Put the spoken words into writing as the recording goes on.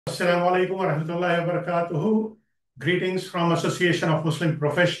Assalamu alaikum wa rahmatullahi wa barakatuhu. Greetings from Association of Muslim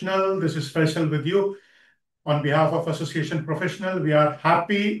Professional. This is Faisal with you. On behalf of Association Professional, we are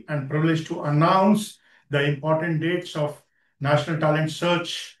happy and privileged to announce the important dates of National Talent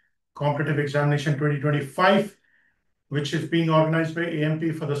Search Competitive Examination 2025, which is being organized by AMP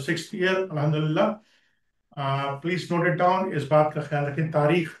for the sixth year. Alhamdulillah. Please note it down, इस बात का ख्याल रखें,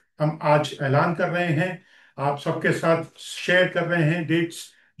 तारीख हम आज ऐलान कर रहे हैं, आप सबके साथ शेयर कर रहे हैं डेट्स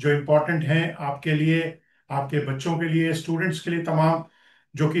जो इम्पोर्टेंट हैं आपके लिए, आपके बच्चों के लिए, स्टूडेंट्स के लिए, तमाम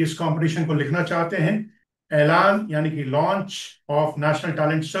जो कि इस कंपटीशन को लिखना चाहते हैं। ऐलान यानी कि launch of national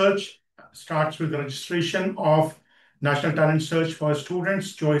talent search starts with registration of national talent search for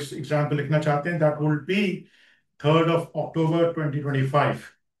students जो इस एग्जाम को लिखना चाहते हैं। दैट विल बी 3 अक्टूबर 2025।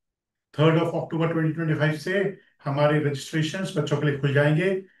 3 अक्टूबर 2025 से हमारे रजिस्ट्रेशंस बच्चों के लिए खुल जाएंगे।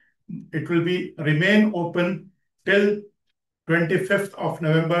 It will be remain open till 25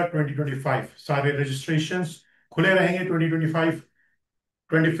 नवंबर 2025। सारे रजिस्ट्रेशंस खुले रहेंगे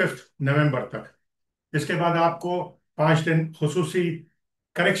 25 नवंबर तक। इसके बाद आपको 5 दिन खुसूसी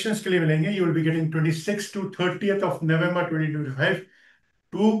करेक्शंस के लिए मिलेंगे। You will be getting 26 to 30 November 2025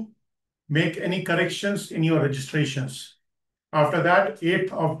 to make any corrections in your registrations. After that,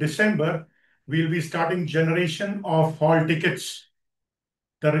 8th of December, we'll be starting generation of hall tickets.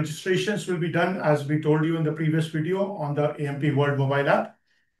 The registrations will be done, as we told you in the previous video, on the AMP World mobile app.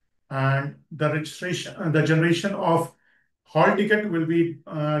 And the generation of hall ticket will be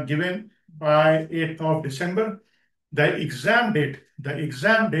given by 8th of December. The exam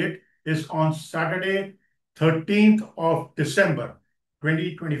date is on Saturday, 13th of December,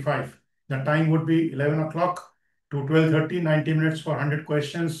 2025. The time would be 11 o'clock to 12:30, 90 minutes for 100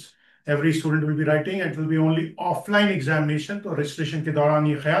 questions. Every student will be writing. It will be only offline examination. तो registration के दौरान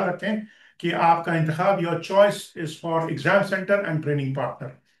ये ख्याल रखें कि आपका इंतखाब, your choice is for exam center and training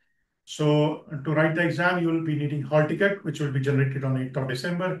partner. So to write the exam, you will be needing hall ticket, which will be generated on 8th of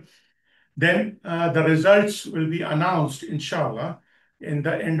December. Then the results will be announced, inshallah, in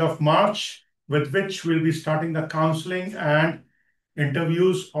the end of March, with which we'll be starting the counseling and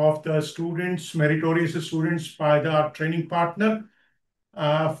interviews of the students, meritorious students, by the training partner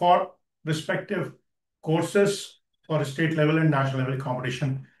for respective courses for state level and national level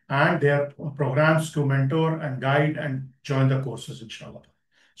competition, and their programs to mentor and guide and join the courses, inshallah.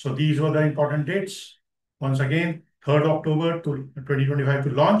 So these were the important dates. Once again, 3rd October to 2025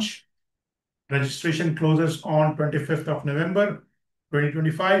 to launch. Registration closes on 25th of November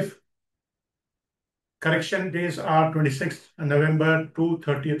 2025. Correction days are 26th November to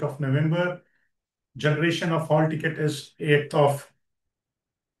 30th of November. Generation of hall ticket is 8th of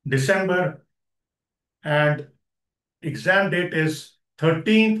December. And exam date is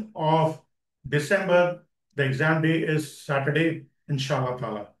 13th of December. The exam day is Saturday, inshallah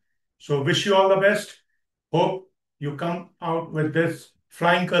ta'ala. So wish you all the best. Hope you come out with this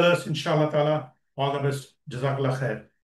flying colors, inshallah ta'ala. All the best. Jazakallah khair.